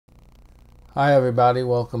Hi everybody,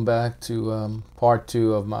 welcome back to part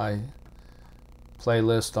 2 of my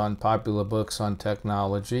playlist on popular books on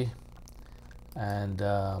technology. And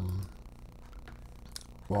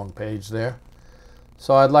wrong page there.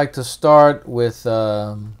 So I'd like to start with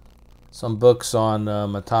some books on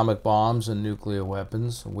atomic bombs and nuclear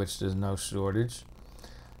weapons, of which there's no shortage.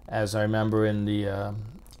 As I remember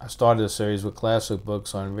I started a series with classic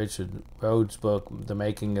books on Richard Rhodes' book, The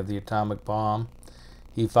Making of the Atomic Bomb.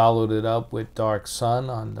 He followed it up with Dark Sun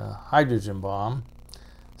on the hydrogen bomb.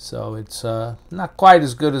 So it's not quite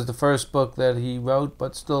as good as the first book that he wrote,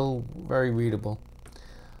 but still very readable.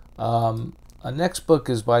 Our next book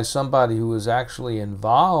is by somebody who was actually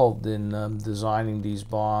involved in designing these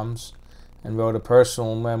bombs and wrote a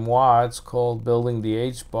personal memoir. It's called Building the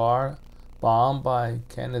H-Bar Bomb by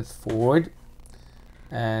Kenneth Ford.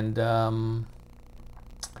 And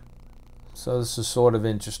so this is sort of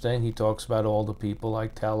interesting. He talks about all the people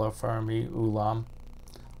like Teller, Fermi, Ulam,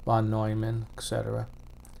 von Neumann, etc.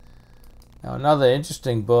 Now another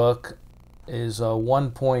interesting book is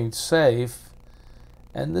 1 Point Safe,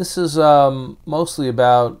 and this is mostly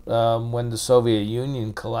about when the Soviet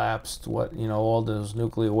Union collapsed. All those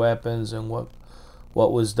nuclear weapons and what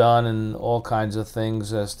was done and all kinds of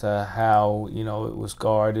things as to how it was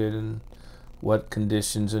guarded and what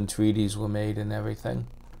conditions and treaties were made and everything.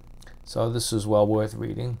 So this is well worth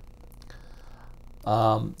reading.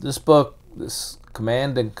 This book, this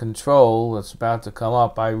Command and Control that's about to come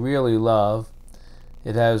up, I really love.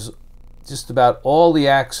 It has just about all the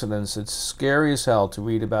accidents. It's scary as hell to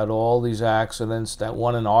read about all these accidents. That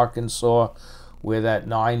one in Arkansas where that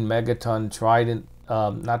 9 megaton Trident,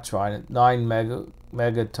 9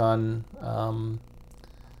 megaton,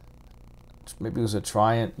 maybe it was a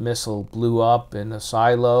Triumph missile, blew up in a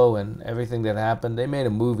silo and everything that happened. They made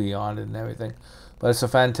a movie on it and everything. But it's a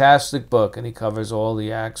fantastic book, and he covers all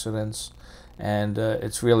the accidents, and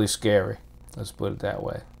it's really scary. Let's put it that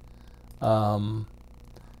way.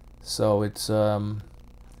 So it's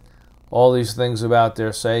all these things about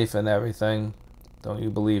they're safe and everything. Don't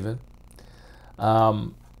you believe it?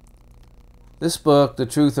 This book, The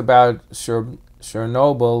Truth About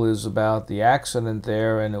Chernobyl, is about the accident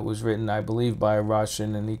there, and it was written, I believe, by a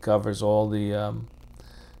Russian, and he covers all the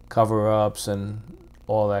cover-ups and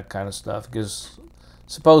all that kind of stuff. It gives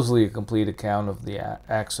supposedly a complete account of the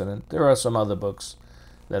accident. There are some other books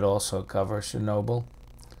that also cover Chernobyl.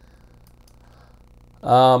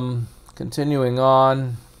 Continuing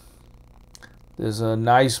on, there's a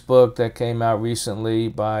nice book that came out recently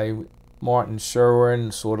by Martin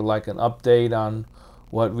Sherwin, sort of like an update on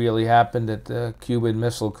what really happened at the Cuban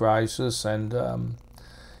Missile Crisis. And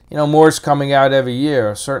more's coming out every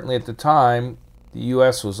year. Certainly at the time, the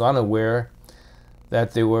U.S. was unaware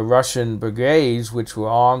that there were Russian brigades which were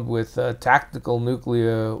armed with tactical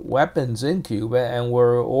nuclear weapons in Cuba and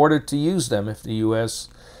were ordered to use them if the U.S.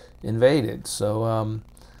 invaded. So,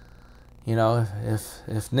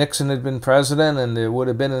 if Nixon had been president and there would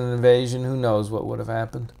have been an invasion, who knows what would have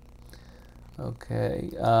happened. Okay.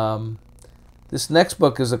 This next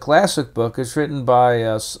book is a classic book. It's written by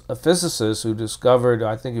a physicist who discovered,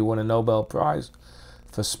 I think he won a Nobel Prize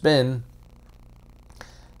for spin.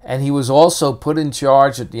 And he was also put in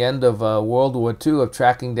charge at the end of World War II of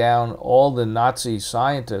tracking down all the Nazi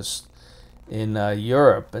scientists in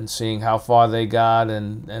Europe and seeing how far they got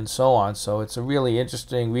and so on. So it's a really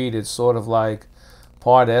interesting read. It's sort of like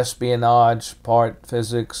part espionage, part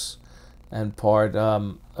physics, and part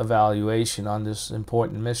evaluation on this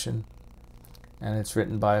important mission. And it's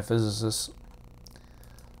written by a physicist.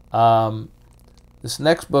 This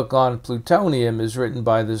next book on plutonium is written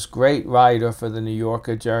by this great writer for the New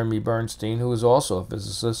Yorker, Jeremy Bernstein, who is also a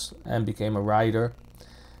physicist and became a writer.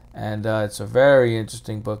 And it's a very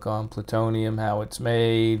interesting book on plutonium, how it's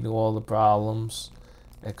made, all the problems,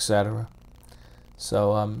 etc.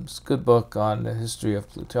 So it's a good book on the history of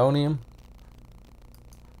plutonium.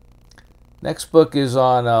 Next book is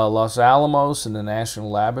on Los Alamos and the National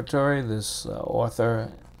Laboratory. This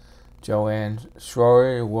author, Joanne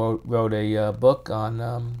Schroer, wrote a book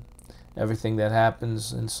on everything that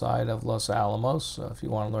happens inside of Los Alamos, so if you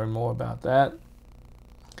want to learn more about that.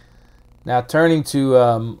 Now turning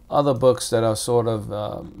to other books that are sort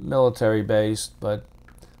of military-based, but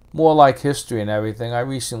more like history and everything. I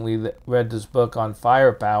recently read this book on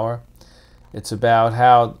firepower. It's about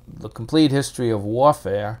how the complete history of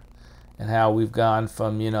warfare and how we've gone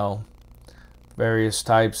from, various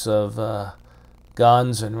types of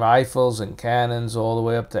guns and rifles and cannons all the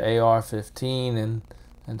way up to AR-15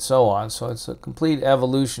 and so on. So it's a complete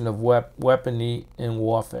evolution of weaponry in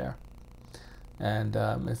warfare. And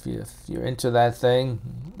if you're into that thing,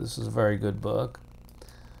 this is a very good book.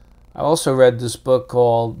 I also read this book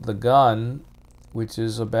called The Gun, which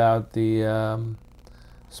is about the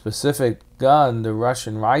specific gun, the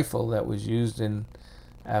Russian rifle that was used in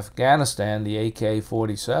Afghanistan, the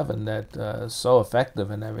AK-47, that is so effective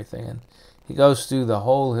and everything. And he goes through the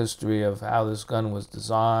whole history of how this gun was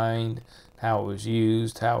designed, how it was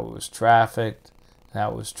used, how it was trafficked,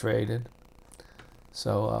 how it was traded.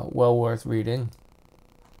 So well worth reading.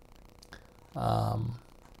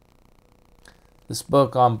 This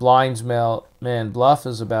book on Man Bluff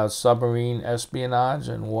is about submarine espionage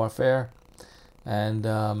and warfare. And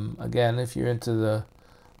again, if you're into the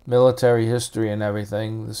military history and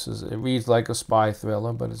everything, it reads like a spy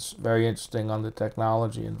thriller, but it's very interesting on the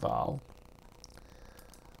technology involved.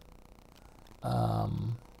 The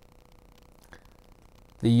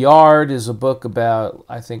Yard is a book about,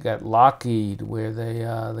 I think, at Lockheed, where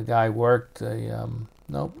the guy worked.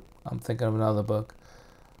 Nope, I'm thinking of another book.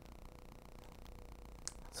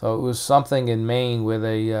 So it was something in Maine where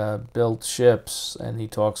they built ships, and he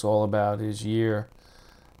talks all about his year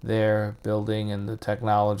there building and the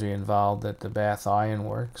technology involved at the Bath Iron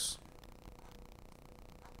Works.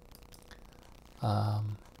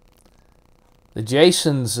 The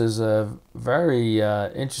Jasons is a very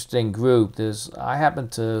interesting group.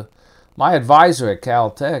 My advisor at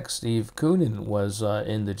Caltech, Steve Koonin, was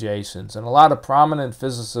in the Jasons, and a lot of prominent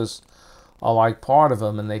physicists are like part of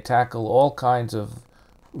them, and they tackle all kinds of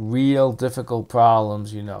real difficult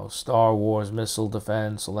problems, Star Wars, missile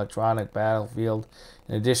defense, electronic battlefield,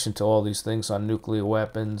 in addition to all these things on nuclear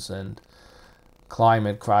weapons and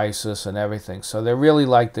climate crisis and everything. So they're really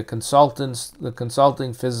like the consulting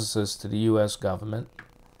physicists to the U.S. government.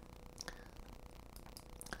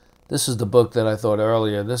 This is the book that I thought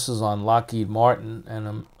earlier. This is on Lockheed Martin and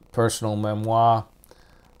a personal memoir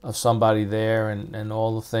of somebody there and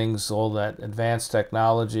all the things, all that advanced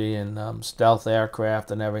technology and stealth aircraft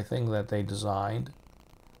and everything that they designed.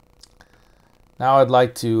 Now I'd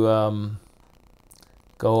like to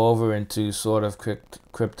go over into sort of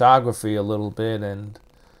cryptography a little bit and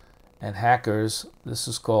hackers. This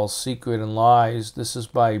is called Secret and Lies. This is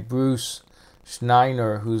by Bruce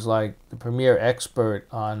Schneider, who's like the premier expert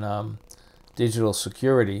on digital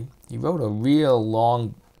security. He wrote a real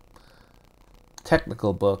long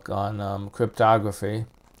technical book on cryptography,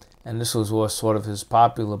 and this was sort of his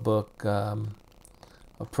popular book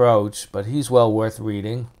approach, but he's well worth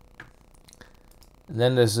reading. And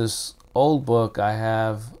then there's this old book I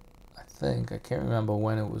have, I can't remember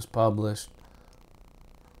when it was published.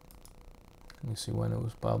 Let me see when it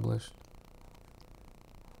was published.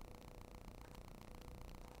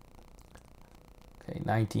 Okay,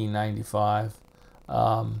 1995.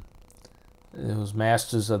 It was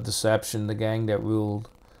Masters of Deception, the gang that ruled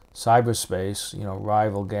cyberspace,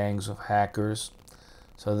 rival gangs of hackers.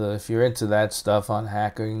 So if you're into that stuff on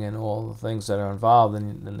hacking and all the things that are involved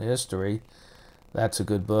in the history, that's a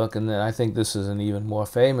good book. And then I think this is an even more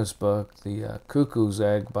famous book, The Cuckoo's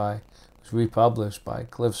Egg, was republished by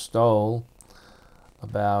Cliff Stoll,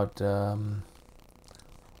 about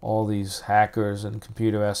all these hackers and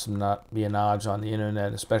computer espionage on the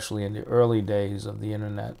internet, especially in the early days of the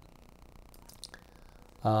internet.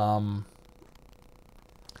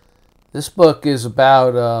 This book is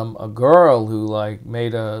about a girl who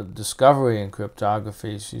made a discovery in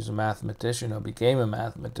cryptography. She's a mathematician, or became a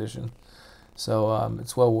mathematician. So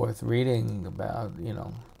it's well worth reading about,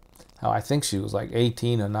 how I think she was like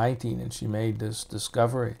 18 or 19 and she made this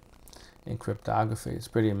discovery in cryptography. It's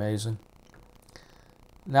pretty amazing.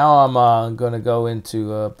 Now I'm going to go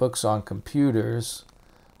into books on computers.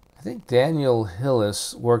 I think Daniel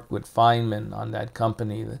Hillis worked with Feynman on that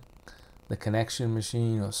company, the Connection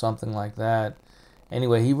Machine or something like that.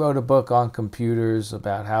 Anyway, he wrote a book on computers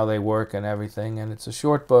about how they work and everything, and it's a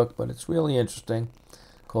short book, but it's really interesting,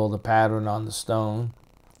 called The Pattern on the Stone.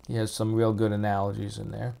 He has some real good analogies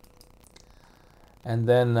in there. And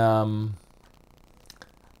then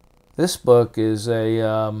this book is it's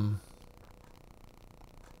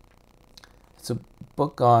a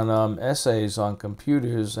book on essays on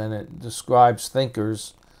computers, and it describes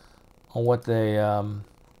thinkers on what they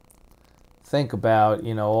think about,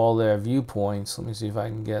 all their viewpoints. Let me see if I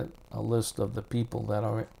can get a list of the people that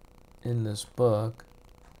are in this book.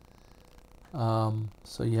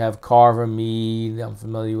 So you have Carver Mead, I'm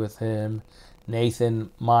familiar with him.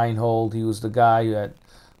 Nathan Meinhold, he was the guy at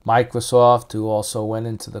Microsoft who also went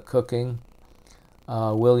into the cooking.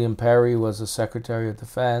 William Perry was the Secretary of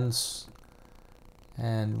Defense.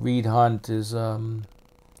 And Reed Hunt is, I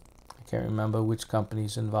can't remember which company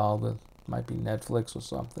he's involved with. Might be Netflix or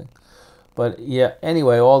something. But yeah,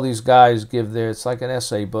 anyway, all these guys it's like an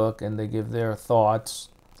essay book, and they give their thoughts.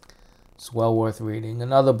 It's well worth reading.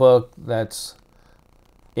 Another book that's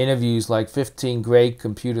interviews like 15 great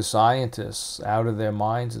computer scientists out of their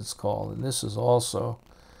minds, it's called. And this is also,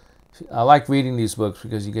 I like reading these books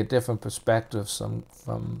because you get different perspectives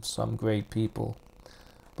from some great people.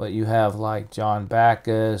 But you have like John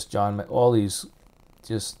Backus, all these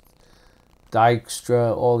just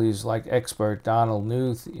Dijkstra, all these like expert, Donald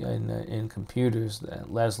Knuth in computers,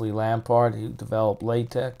 Leslie Lampard, who developed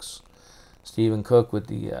LaTeX, Stephen Cook with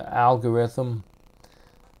the algorithm,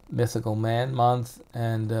 Mythical Man Month,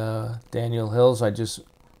 and Daniel Hills, I just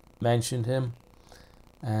mentioned him,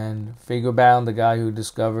 and Figurebound, the guy who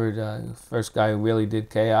discovered, first guy who really did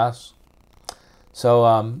chaos.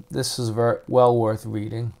 So this is well worth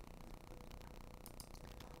reading.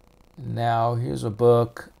 Now here's a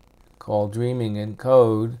book called Dreaming in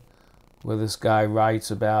Code, where this guy writes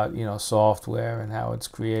about, you know, software and how it's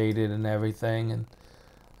created and everything, and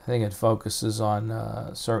I think it focuses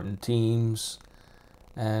on certain teams,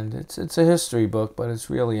 and it's a history book, but it's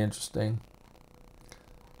really interesting.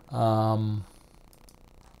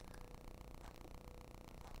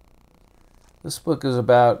 This book is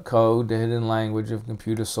about code, the hidden language of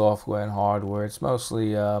computer software and hardware. It's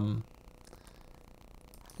mostly,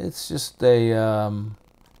 it's just a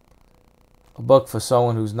book for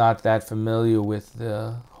someone who's not that familiar with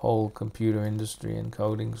the whole computer industry and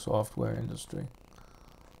coding software industry.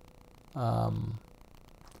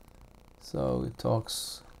 So it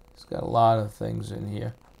talks, it's got a lot of things in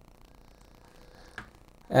here.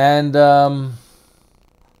 And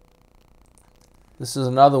this is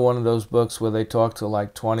another one of those books where they talk to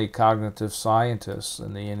like 20 cognitive scientists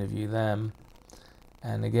and they interview them.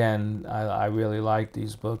 And again, I really like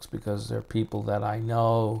these books because they're people that I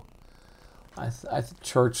know.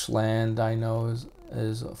 Churchland, I know,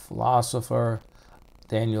 is a philosopher.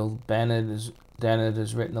 Daniel Dennett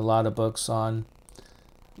has written a lot of books on,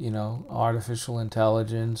 you know, artificial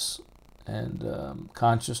intelligence and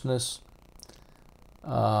consciousness.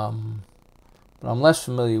 But I'm less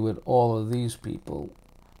familiar with all of these people.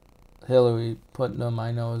 Hillary Putnam,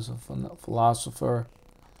 I know, is a philosopher.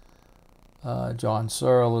 John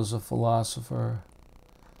Searle is a philosopher.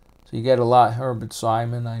 So you get a lot. Herbert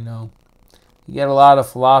Simon, I know. You get a lot of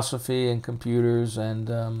philosophy and computers and,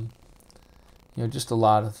 you know, just a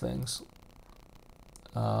lot of things.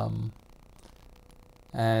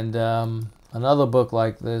 Another book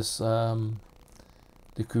like this, The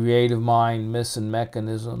Creative Mind, Myths and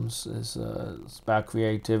Mechanisms, is it's about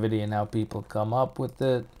creativity and how people come up with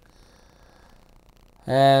it.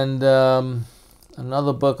 And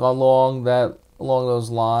another book along those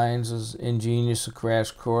lines is Ingenious, a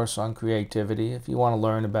Crash Course on Creativity. If you want to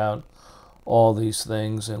learn about all these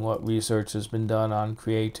things and what research has been done on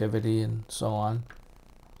creativity and so on.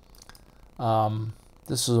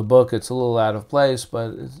 This is a book, it's a little out of place,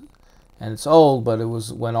 but it's old, but it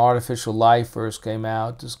was when Artificial Life first came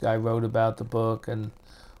out. This guy wrote about the book and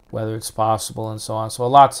whether it's possible and so on. So a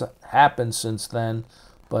lot's happened since then,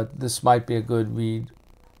 but this might be a good read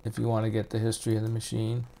if you want to get the history of the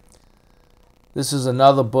machine. This is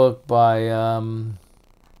another book by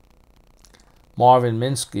Marvin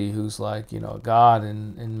Minsky, who's like, you know, God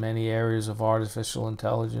in many areas of artificial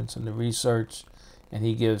intelligence and the research, and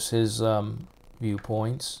he gives his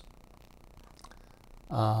viewpoints.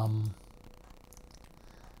 And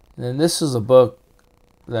then this is a book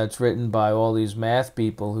that's written by all these math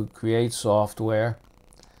people who create software,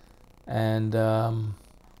 and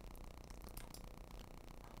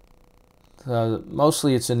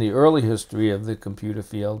mostly it's in the early history of the computer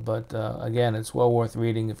field, but again, it's well worth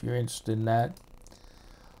reading if you're interested in that.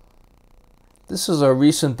 This is a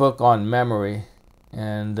recent book on memory,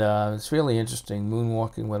 and it's really interesting,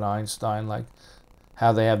 Moonwalking with Einstein, like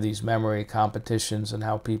how they have these memory competitions and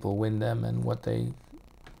how people win them and what they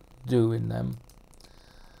do in them.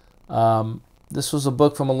 This was a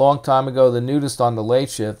book from a long time ago, The Nudist on the Late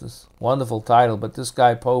Shift. It's a wonderful title, but this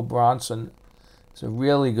guy, Poe Bronson, is a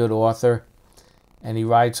really good author, and he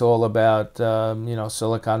writes all about, you know,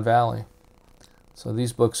 Silicon Valley. So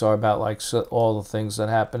these books are about like all the things that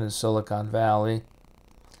happen in Silicon Valley.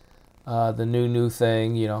 The new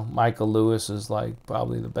thing, you know, Michael Lewis is like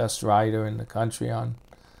probably the best writer in the country on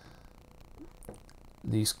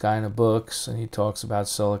these kind of books, and he talks about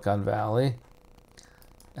Silicon Valley.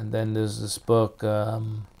 And then there's this book, The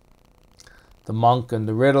Monk and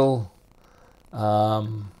the Riddle.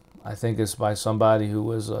 I think it's by somebody who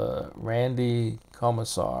was Randy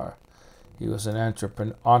Commissar. He was an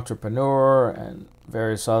entrepreneur and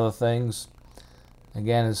various other things.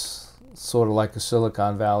 Again, it's sort of like a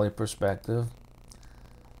Silicon Valley perspective.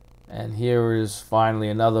 And here is finally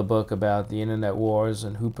another book about the internet wars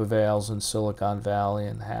and who prevails in Silicon Valley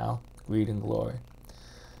and how. greed, and glory.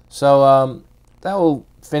 So that will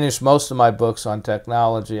finish most of my books on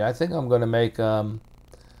technology. I think I'm going to make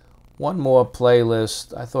one more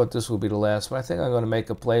playlist. I thought this would be the last, but I think I'm going to make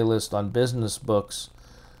a playlist on business books,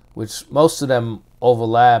 which most of them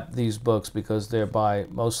overlap these books because they're by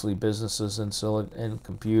mostly businesses and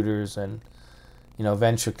computers and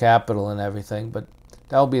venture capital and everything. But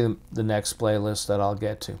that'll be the next playlist that I'll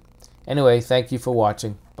get to. Anyway, thank you for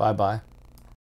watching. Bye-bye.